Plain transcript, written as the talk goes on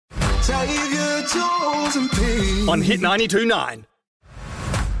Xavier, Jules and Pete. On Hit 92.9.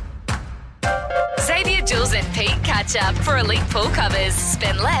 Xavier, Jules and Pete catch up for elite pool covers.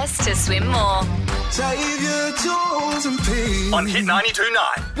 Spend less to swim more. Xavier, Jules and Pete. On Hit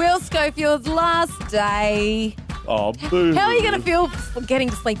 92.9. Will Schofield's last day. Oh, boo. How are you going to feel getting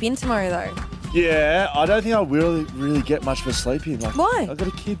to sleep in tomorrow, though? Yeah, I don't think I'll really get much of a sleep in. Like, Why? I've got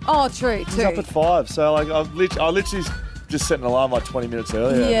a kid. Oh, true. He's up at 5, so like I literally just set an alarm like 20 minutes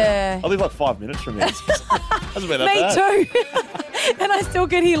earlier. Yeah. I live like 5 minutes from here. Hasn't been that Me bad. too. And I still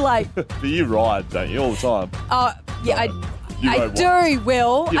get here late. But you ride, don't you, all the time? Oh, yeah, You I rode do, once.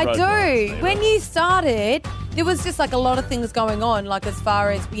 Will. You I rode do. once, yeah. When you started, there was just like a lot of things going on, like as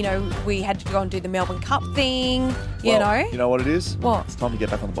far as, you know, we had to go and do the Melbourne Cup thing, you know. You know what it is? What? It's time to get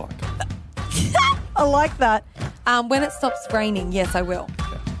back on the bike. I like that. When it stops raining, yes, I will.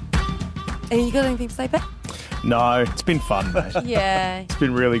 And you got anything to say, Pat? No, it's been fun, mate. Yeah. It's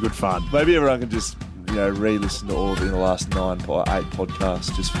been really good fun. Maybe everyone can just, re-listen to all of it in the last 8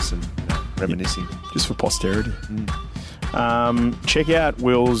 podcasts just for some reminiscing. Just for posterity. Check out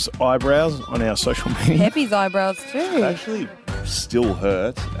Will's eyebrows on our social media. Peppy's eyebrows too. It actually still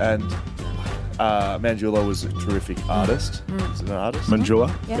hurt, and Manjula was a terrific artist. Is it an artist?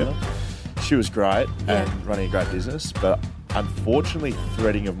 Manjula. Yeah. She was great Yeah. and running a great business, but unfortunately,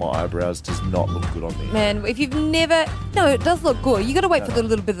 threading of my eyebrows does not look good on me. Man, if you've never... No, it does look good. You got to wait for the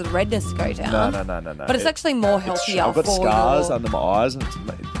little bit of the redness to go down. No. But it's actually more healthier I've got for scars your... under my eyes. And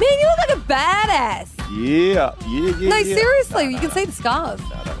Man, you look like a badass. Yeah. No, seriously, you can see the scars.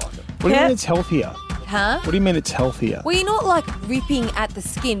 No, I don't like it. What do you Yeah. mean it's healthier? Huh? What do you mean it's healthier? Well, you're not like ripping at the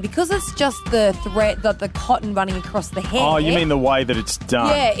skin because it's just the thread, the cotton running across the hair. Oh, you mean the way that it's done?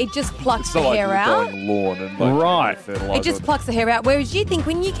 Yeah, it just plucks It's the not like hair you're out. going lawn and like Right. fertiliser. It just plucks the hair out. Whereas you think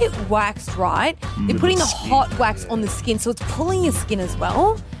when you get waxed, right, you're putting the hot wax on the skin, so it's pulling your skin as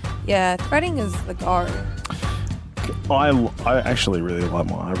well. Yeah, threading is the go. I actually really like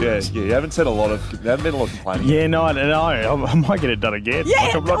my eyebrows. Yeah. You haven't been a lot of complaining. Yeah, no, I don't know. I might get it done again. Yeah,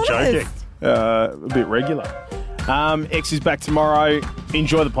 like, I'm not honest. joking. A bit regular. X is back tomorrow.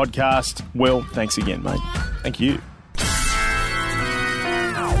 Enjoy the podcast. Will, thanks again, mate. Thank you.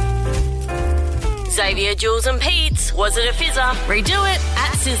 Xavier, Jules and Pete's Was It a Fizzer? Redo it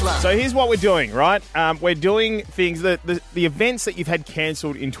at Sizzler. So here's what we're doing, right? We're doing things that the events that you've had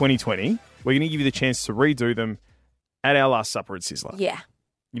cancelled in 2020, we're going to give you the chance to redo them at our last supper at Sizzler. Yeah.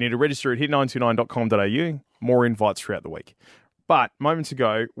 You need to register at hit929.com.au. More invites throughout the week. But moments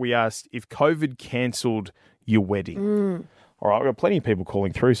ago, we asked if COVID cancelled your wedding. All right, we've got plenty of people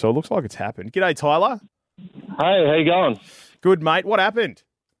calling through, so it looks like it's happened. G'day, Tyler. Hey, how you going? Good, mate. What happened?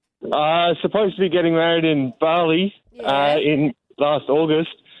 Supposed to be getting married in Bali in last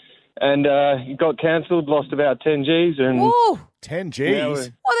August, and it got cancelled, lost about 10 Gs. And Whoa. 10 Gs. Yeah, Oh,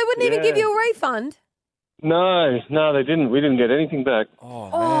 they wouldn't even give you a refund? No, they didn't. We didn't get anything back.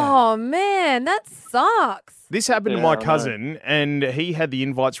 Oh, man, that sucks. This happened to Yeah, my I know. cousin, and he had the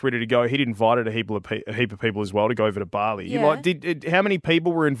invites ready to go. He'd invited a heap of people as well to go over to Bali. Yeah. Like, how many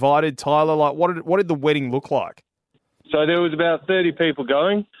people were invited, Tyler? Like, what did the wedding look like? So there was about 30 people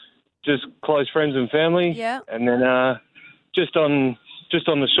going, just close friends and family. Yeah. And then just on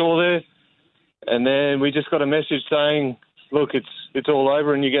the shore there, and then we just got a message saying, "Look, it's all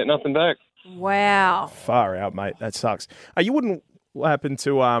over, and you get nothing back." Wow. Far out, mate. That sucks. You wouldn't happen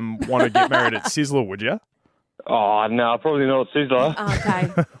to want to get married at Sizzler, would you? Oh no, probably not Sizzler.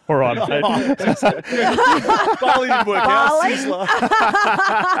 Okay. All right, mate. Bali didn't work out. Sizzler.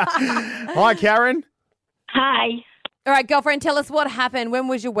 Hi, Karen. Hi, All right, girlfriend, tell us what happened. When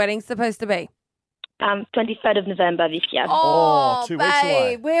was your wedding supposed to be? 23rd of November this year Oh, 2 weeks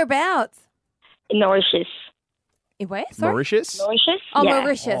away. Whereabouts? in Mauritius. In where? Sorry? Mauritius? Mauritius? Oh, yeah.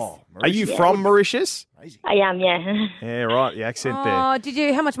 Mauritius. Are you from Mauritius? I am, yeah. Yeah, right. The accent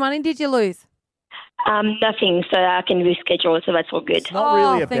Oh, how much money did you lose? Nothing, so I can reschedule, so that's all good. It's not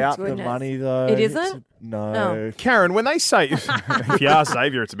really thank about the goodness. money, though. It isn't? No. Oh. Karen, when they say, if you ask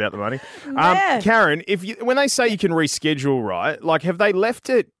Xavier, it's about the money. Yeah. Karen, when they say you can reschedule, right, like have they left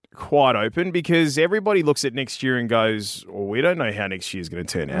it quite open? Because everybody looks at next year and goes, well, we don't know how next year's going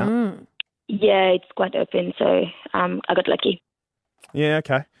to turn out. Yeah, it's quite open, so I got lucky. Yeah,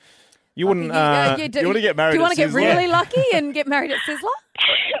 okay. You wouldn't, you want to get married Do you want at to get Sizzler? really lucky and get married at Sizzler?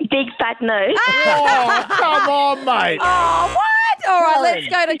 Big fat no. oh, come on, mate. Oh, what? All right, let's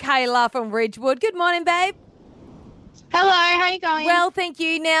go to Kayla from Ridgewood. Good morning, babe. Hello, how you going? Well, thank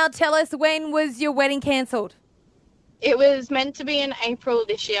you. Now tell us, when was your wedding cancelled? it was meant to be in April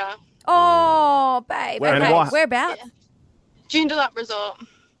this year. Oh, babe. Where- And Okay, what- whereabouts? Joondalup Resort.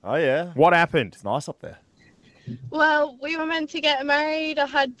 Oh, yeah. What happened? It's nice up there. Well, we were meant to get married. I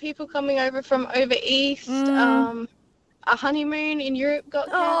had people coming over from over east. A honeymoon in Europe got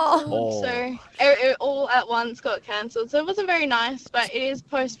cancelled. So it all at once got cancelled. So it wasn't very nice, but it is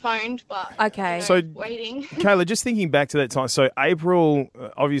postponed. But Okay. So, waiting. Kayla, just thinking back to that time. So April,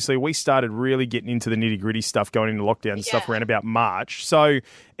 obviously, we started really getting into the nitty-gritty stuff going into lockdown and stuff around about March. So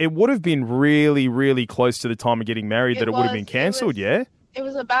it would have been really, really close to the time of getting married that it would have been cancelled, yeah? It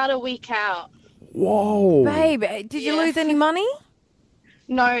was about a week out. Whoa. Babe, did you lose any money?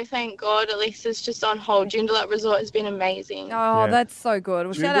 No, thank God. At least it's just on hold. Joondalup Resort has been amazing. Oh, that's so good.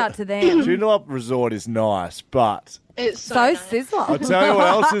 Well, shout out to them. Joondalup Resort is nice, but It's So nice. Sizzler. I'll tell you what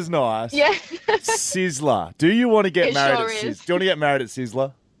else is nice. Yeah. Sizzler. Do you want to get It married sure at is. Sizzler? Do you want to get married at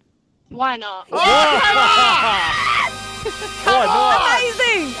Sizzler? Why not?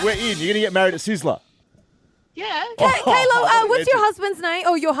 Amazing. We're in. You're going to get married at Sizzler. Yeah. Kayla, what's your husband's name?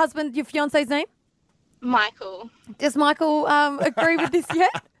 Or your fiance's name? Michael. Does Michael agree with this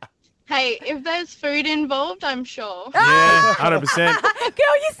yet? Hey, if there's food involved, I'm sure. Yeah, 100%.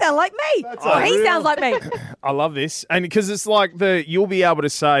 Girl, you sound like me. He sounds like me. I love this. And because it's like you'll be able to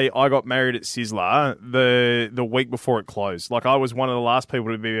say, I got married at Sizzler the week before it closed. Like I was one of the last people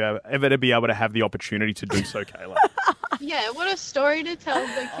to be able to have the opportunity to do so, Kayla. Yeah, what a story to tell the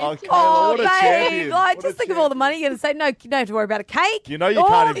kids. Okay. Oh, what a babe. champion. Like, What just a think of all the money you're going to say. No, you don't have to worry about a cake. You know you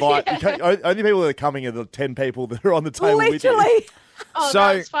can't invite. You can't, only people that are coming are the 10 people that are on the table with you. Literally. Oh, So-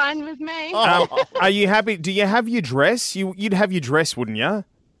 that's fine with me. Are you happy? Do you have your dress? You'd have your dress, wouldn't you?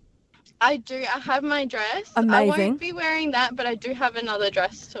 I do. I have my dress. I Amazing. won't be wearing that, but I do have another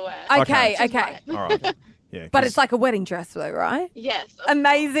dress to wear. Okay. Which is white. All right. Yeah. But it's like a wedding dress, though, right? Yes.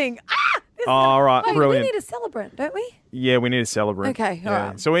 Amazing. all right, Wait, brilliant. we need a celebrant, don't we? Yeah, we need a celebrant. Okay, all Yeah.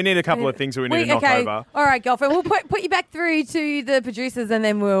 right. So we need a couple of things that we need to knock over. All right, girlfriend. We'll put you back through to the producers and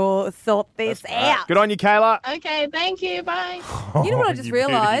then we'll sort this out. Good on you, Kayla. Okay, thank you. Bye. You know what I just You beauty.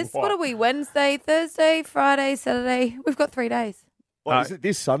 realised? What are we? Wednesday, Thursday, Friday, Saturday? We've got 3 days. What, is it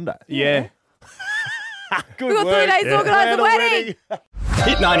this Sunday? Yeah. Good We've got 3 work. days to organise Plan the a wedding.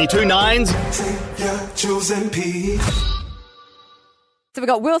 Hit 92.9's Xavier, Jules and Pete. So we've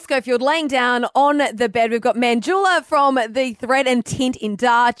got Will Schofield laying down on the bed. We've got Manjula from the Thread and Tint in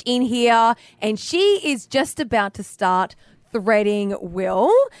Darch in here. And she is just about to start threading Will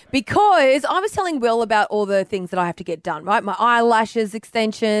because I was telling Will about all the things that I have to get done, right? My eyelashes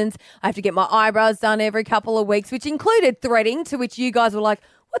extensions. I have to get my eyebrows done every couple of weeks, which included threading, to which you guys were like,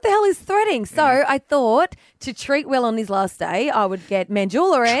 what the hell is threading? So I thought to treat Will on his last day, I would get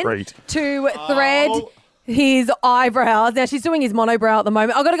Manjula in Treat. to thread his eyebrows. Now, she's doing his monobrow at the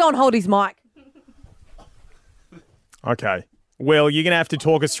moment. I've got to go and hold his mic. Okay. Well, you're going to have to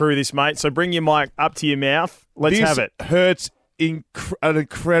talk us through this, mate. So bring your mic up to your mouth. Let's This have it. hurts an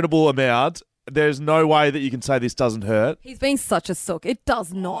incredible amount. There's no way that you can say this doesn't hurt. He's been such a sook. It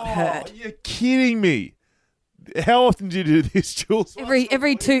does not hurt. You're kidding me. How often do you do this, Jules? Every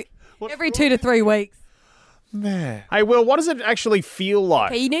 2 to 3 weeks. Man. Hey, Will, what does it actually feel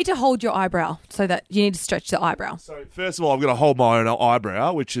like? Okay, you need to hold your eyebrow so that you need to stretch the eyebrow. So first of all, I'm going to hold my own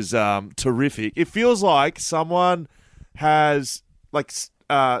eyebrow, which is terrific. It feels like someone has like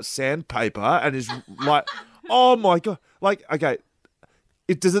sandpaper and is like, oh my God. Like, okay,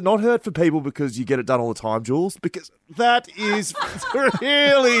 does it not hurt for people because you get it done all the time, Jules? Because that is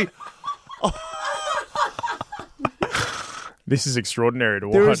really... This is extraordinary to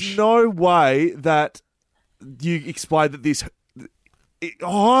watch. There is no way that you explain that this... So if no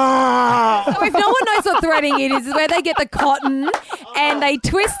one knows what threading it is where they get the cotton and they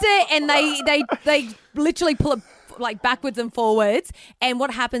twist it and they literally pull it like backwards and forwards, and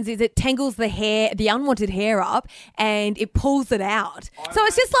what happens is it tangles the hair, the unwanted hair up, and it pulls it out. So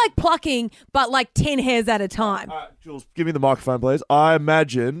it's just like plucking, but like 10 hairs at a time. Jules, give me the microphone, please. I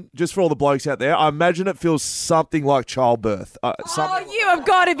imagine, just for all the blokes out there, I imagine it feels something like childbirth. Oh, you have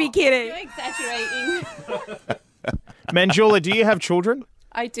got to be kidding. You're exaggerating. Manjula, do you have children?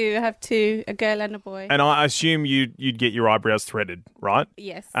 I do have 2, a girl and a boy. And I assume you'd get your eyebrows threaded, right?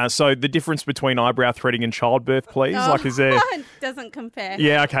 Yes. So the difference between eyebrow threading and childbirth, please? Oh, Like, is there... it doesn't compare.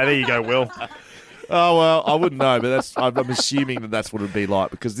 Yeah, okay, there you go, Will. Oh, well, I wouldn't know, but I'm assuming that that's what it'd be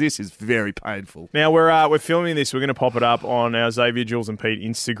like because this is very painful. Now, we're filming this. We're going to pop it up on our Xavier, Jules and Pete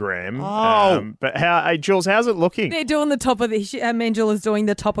Instagram. Oh. But hey, Jules, how's it looking? They're doing the top of the Manjula's doing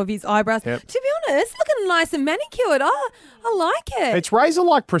the top of his eyebrows. Yep. To be honest, looking nice and manicured. I like it. It's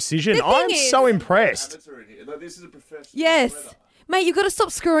razor-like precision. The thing I'm is- so impressed. This is a professional. Yes. Mate, you've got to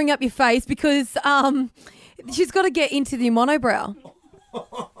stop screwing up your face because she's got to get into the monobrow.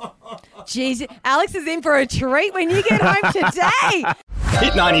 Jeez, Alex is in for a treat when you get home today.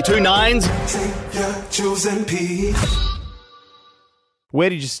 Hit 92.9's. Xavier, Jules and Pete. Where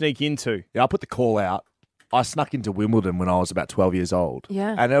did you sneak into? Yeah, I'll put the call out. I snuck into Wimbledon when I was about 12 years old.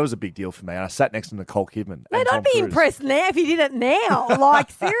 Yeah. And that was a big deal for me. And I sat next to Nicole Kidman. Mate, and Tom I'd be Cruise. impressed now if you did it now.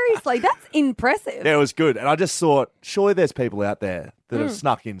 Like, seriously, that's impressive. Yeah, it was good. And I just thought, surely there's people out there that have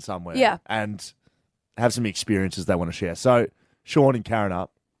snuck in somewhere Yeah. and have some experiences they want to share. So, Sean and Karen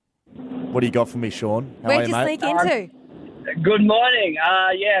up. What do you got for me, Sean? How Where'd are you mate? sneak into? Good morning.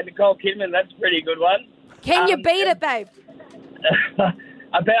 Yeah, Nicole Kidman, that's a pretty good one. Can you beat it, babe?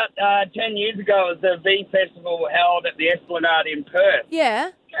 About 10 years ago, it was the V Festival held at the Esplanade in Perth. Yeah.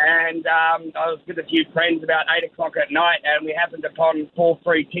 And I was with a few friends about 8 o'clock at night, and we happened upon 4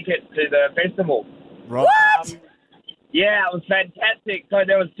 free tickets to the festival. Right. What? Yeah, it was fantastic. So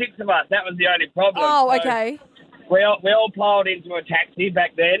there was 6 of us. That was the only problem. Oh, So okay. we all piled into a taxi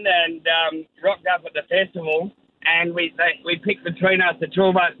back then and rocked up at the festival. And we picked between us the 2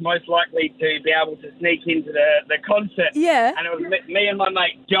 of us most likely to be able to sneak into the concert. Yeah. And it was me and my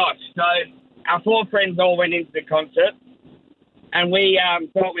mate Josh. So our 4 friends all went into the concert, and we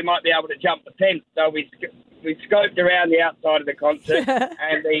thought we might be able to jump the fence. So we scoped around the outside of the concert,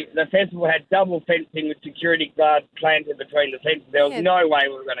 and the festival had double fencing with security guards planted between the fences. There was no way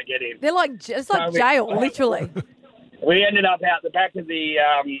we were going to get in. They're like, it's like So jail, literally. We ended up out the back of the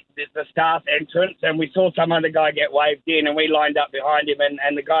staff entrance, and we saw some other guy get waved in, and we lined up behind him,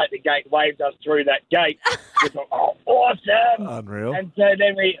 and the guy at the gate waved us through that gate. We thought, oh, awesome! Unreal. And so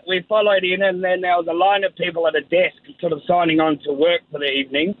then we followed in, and then there was a line of people at a desk sort of signing on to work for the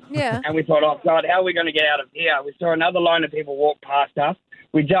evening. Yeah. And we thought, oh, God, how are we going to get out of here? We saw another line of people walk past us.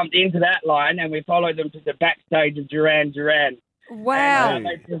 We jumped into that line, and we followed them to the backstage of Duran Duran. Wow.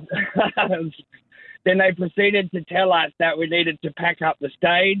 And, then they proceeded to tell us that we needed to pack up the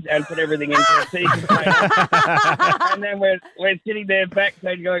stage and put everything into a sequence. And then we're sitting there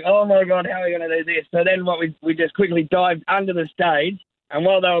backstage going, oh, my God, how are we going to do this? So then we just quickly dived under the stage, and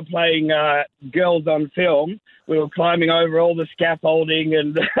while they were playing Girls on Film, we were climbing over all the scaffolding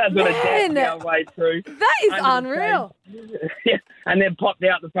and sort of dancing our way through. That is unreal. Yeah, and then popped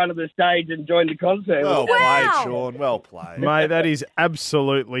out the front of the stage and joined the concert. Well played, Sean. Well played. Mate, that is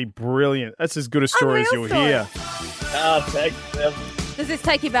absolutely brilliant. That's as good a story as you'll hear. Oh, thanks. Does this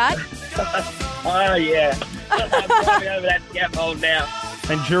take you back? Oh, yeah. I'm climbing over that scaffold now.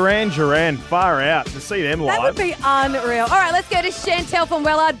 And Duran, far out. To see them live. That would be unreal. All right, let's go to Chantel from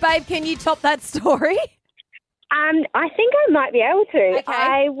Wellard. Babe, can you top that story? I think I might be able to. Okay.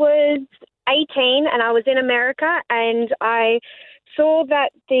 I was 18 and I was in America, and I saw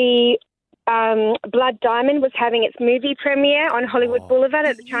that the Blood Diamond was having its movie premiere on Hollywood Boulevard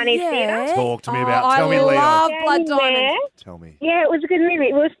at the Chinese Theatre. Talk to me about. Tell me, I Leah. love Blood Standing Diamond. there. Tell me. Yeah, it was a good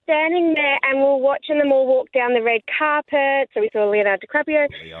movie. We were standing there and we were watching them all walk down the red carpet. So we saw Leonardo DiCaprio,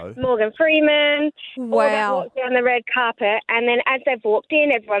 Leo. Morgan Freeman, all that Wow. walked down the red carpet. And then as they've walked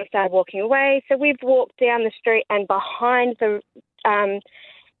in, everyone started walking away. So we've walked down the street, and behind the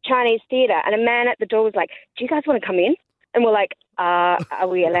Chinese theatre, and a man at the door was like, do you guys want to come in? And we're like, are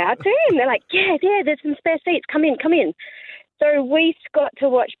we allowed to? And they're like, yeah, there's some spare seats. Come in. So we got to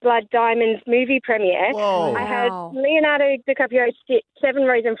watch Blood Diamond's movie premiere. Whoa. I had Wow. Leonardo DiCaprio sit 7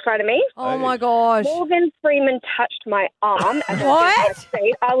 rows in front of me. Oh, my gosh. Morgan Freeman touched my arm. And What?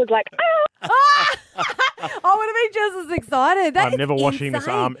 I was like, I would have been just as excited. That I'm is never washing this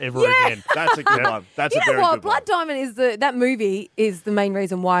insane. arm ever Yeah. again. That's a good one. That's You a know very what? good Blood Diamond is that movie is the main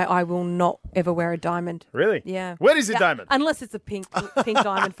reason why I will not ever wear a diamond. Really? Yeah. Where is the diamond? Unless it's a pink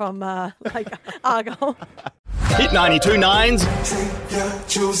diamond from like Argyle. Hit 92.9's. Xavier,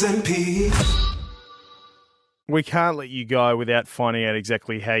 Jules and Pete. We can't let you go without finding out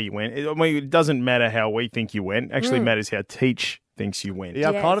exactly how you went. I mean, it doesn't matter how we think you went. It actually matters how Teach thinks you went. Yeah,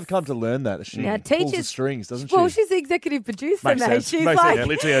 I've kind Yes. of come to learn that. She Now, pulls the teachers- strings, doesn't she? Well, she's the executive producer, Makes mate. sense. She's Makes like, sense.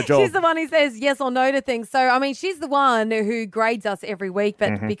 Literally her job. she's the one who says yes or no to things. So, I mean, she's the one who grades us every week,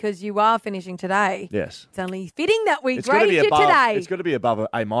 but Mm-hmm. because you are finishing today, Yes. it's only fitting that we It's got to grade be you above. today. It's got to be above an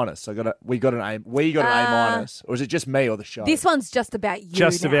A minus. So we got an A. We got an A minus, or is it just me or the show? This one's just about you.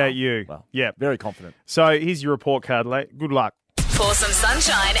 Just now. about you. Well, yeah. very confident. So here's your report card, mate. Good luck. Pour some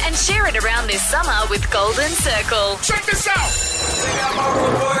sunshine and share it around this summer with Golden Circle. Check this out. Check out my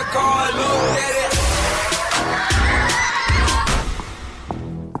report card. Look at it.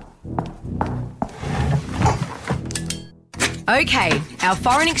 Okay, our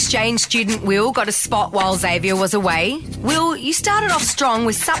foreign exchange student Will got a spot while Xavier was away. Will, you started off strong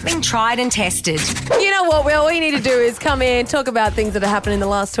with something tried and tested. You know what, Will? All you need to do is come in, talk about things that have happened in the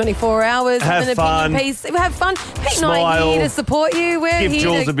last 24 hours. Have an fun. Opinion piece. Have fun. Pete and I are Smile. here to support you. We're Give here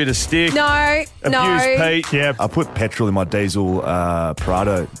Jules to... a bit of stick. No. Abuse Pete. Yeah. I put petrol in my diesel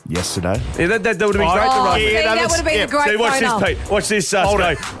Prado yesterday. Yeah, that would have been great to run. see, that would have been a great See, watch phone this, Pete. Watch this,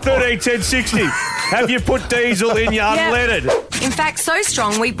 Sky. 13, 10, 60. Have you put diesel in your unleaded? In fact, so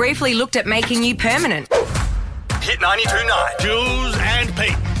strong we briefly looked at making you permanent. Hit 92.9. Jules and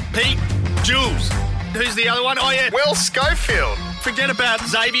Pete. Pete, Jules. Who's the other one? Oh, yeah. Will Schofield. Forget about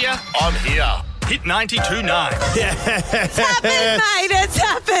Xavier. I'm here. Hit 92.9. It's happened, mate. It's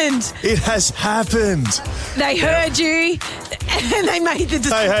happened. It has happened. They heard you and they made the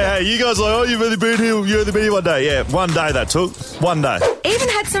decision. Hey, you guys are like, oh, you've only been here one day. Yeah, one day that took. One day. Even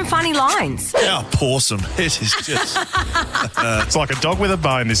had some funny lines. How awesome. It is just... It's like a dog with a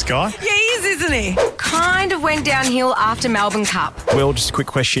bone, this guy. Yeah, he is, isn't he? Kind of went downhill after Melbourne Cup. Will, just a quick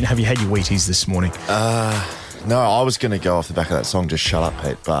question. Have you had your Wheaties this morning? No, I was going to go off the back of that song, Just Shut Up,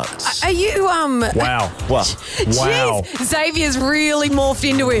 Pete, but... Are you, Wow. What? Wow. Jeez, Xavier's really morphed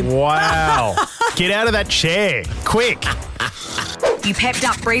into him. Wow. Get out of that chair. Quick. You pepped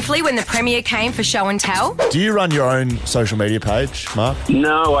up briefly when the Premier came for show and tell. Do you run your own social media page, Mark?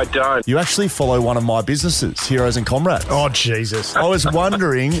 No, I don't. You actually follow one of my businesses, Heroes and Comrades. Oh, Jesus. I was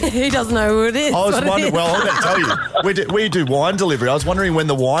wondering... He doesn't know who it is. I was what it wondering... is. Well, I'm going to tell you. We do wine delivery. I was wondering when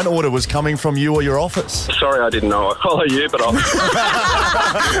the wine order was coming from you or your office. Sorry, I didn't know. I follow you, but I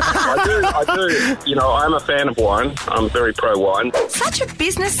do. You know, I'm a fan of wine. I'm very pro wine. Such a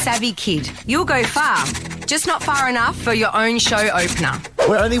business-savvy kid. You'll go far, just not far enough for your own show opener.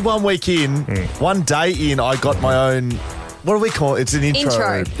 We're only 1 week in. 1 day in, I got my own... What do we call it? It's an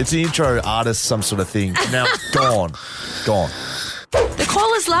intro. It's an intro artist, some sort of thing. Now, gone. The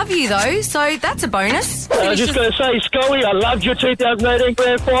callers love you, though, so that's a bonus. I was just going to say, Scully, I loved your 2018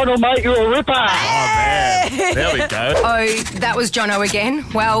 Grand Final, mate. You're a ripper. Oh, man. There we go. Oh, that was Jono again.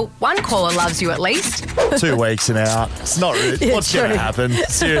 Well, one caller loves you at least. 2 weeks and out. It's not really... Yeah, What's going to happen?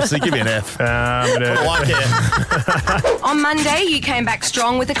 Seriously, give me an F. On Monday, you came back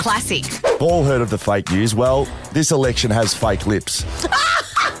strong with a classic. All heard of the fake news. Well, this election has fake lips.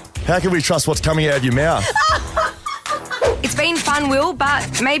 How can we trust what's coming out of your mouth? It's been fun, Will,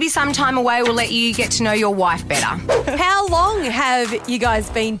 but maybe some time away will let you get to know your wife better. How long have you guys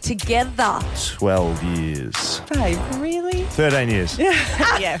been together? 12 years. Babe, really? 13 years.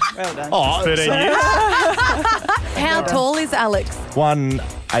 Yeah, well done. Oh, 13 years. How tall is Alex?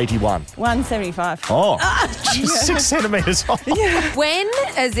 181. 175. Oh. 6 centimetres off. When,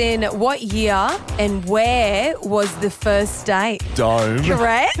 as in what year and where was the first date? Dome.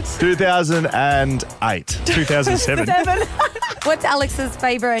 Correct. 2008. 2007. What's Alex's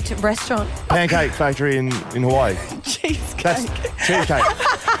favourite restaurant? Pancake Factory in Hawaii. Cheesecake. That's cheesecake.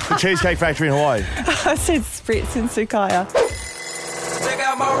 The Cheesecake Factory in Hawaii. I said Spritz in Sukaya. Check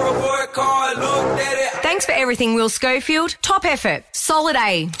out my report card, look at it. Thanks for everything, Will Schofield. Top effort. Solid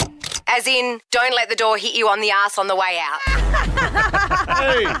A. As in, don't let the door hit you on the ass on the way out.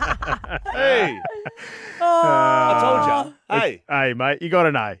 Hey. I told you. Hey. Hey, mate, you got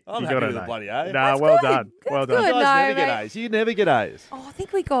an A. I'm you happy got with an the A. bloody A. Nah, well good. done. Well done. good. You guys No, never get mate. A's. You never get A's. Oh, I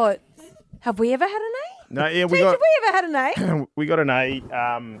think we got... Have we ever had an A? No, yeah, Have we ever had an A? we got an A.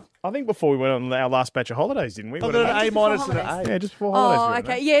 I think before we went on our last batch of holidays, didn't we? I've got an A minus and an A. Yeah, just before holidays. Oh, we had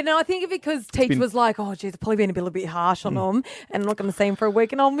an okay. A. Yeah, no, I think because Teach was like, oh, geez, I've probably been a little bit harsh on them and I'm not going to see them for a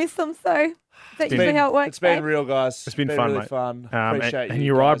week and I'll miss them. So is that usually how it works? It's been babe? real, guys. It's been fun, really mate. fun. And Appreciate you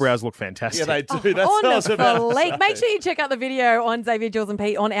your guys. eyebrows look fantastic. Yeah, they do. That's what I was about On to the say. fleek. Make sure you check out the video on Xavier, Jules and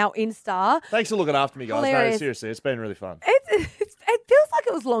Pete on our Insta. Thanks for looking after me, guys. Hilarious. No, seriously, it's been really fun. It feels like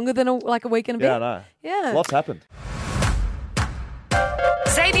it was longer than a week and a bit. Yeah, I know. Yeah. Lots happened.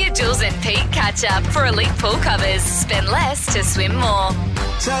 Xavier, Jules and Pete catch up for elite pool covers. Spend less to swim more.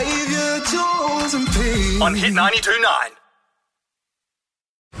 Xavier, Jules and Pete. On Hit 92.9.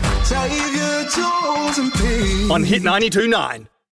 Xavier, Jules and Pete. On Hit 92.9.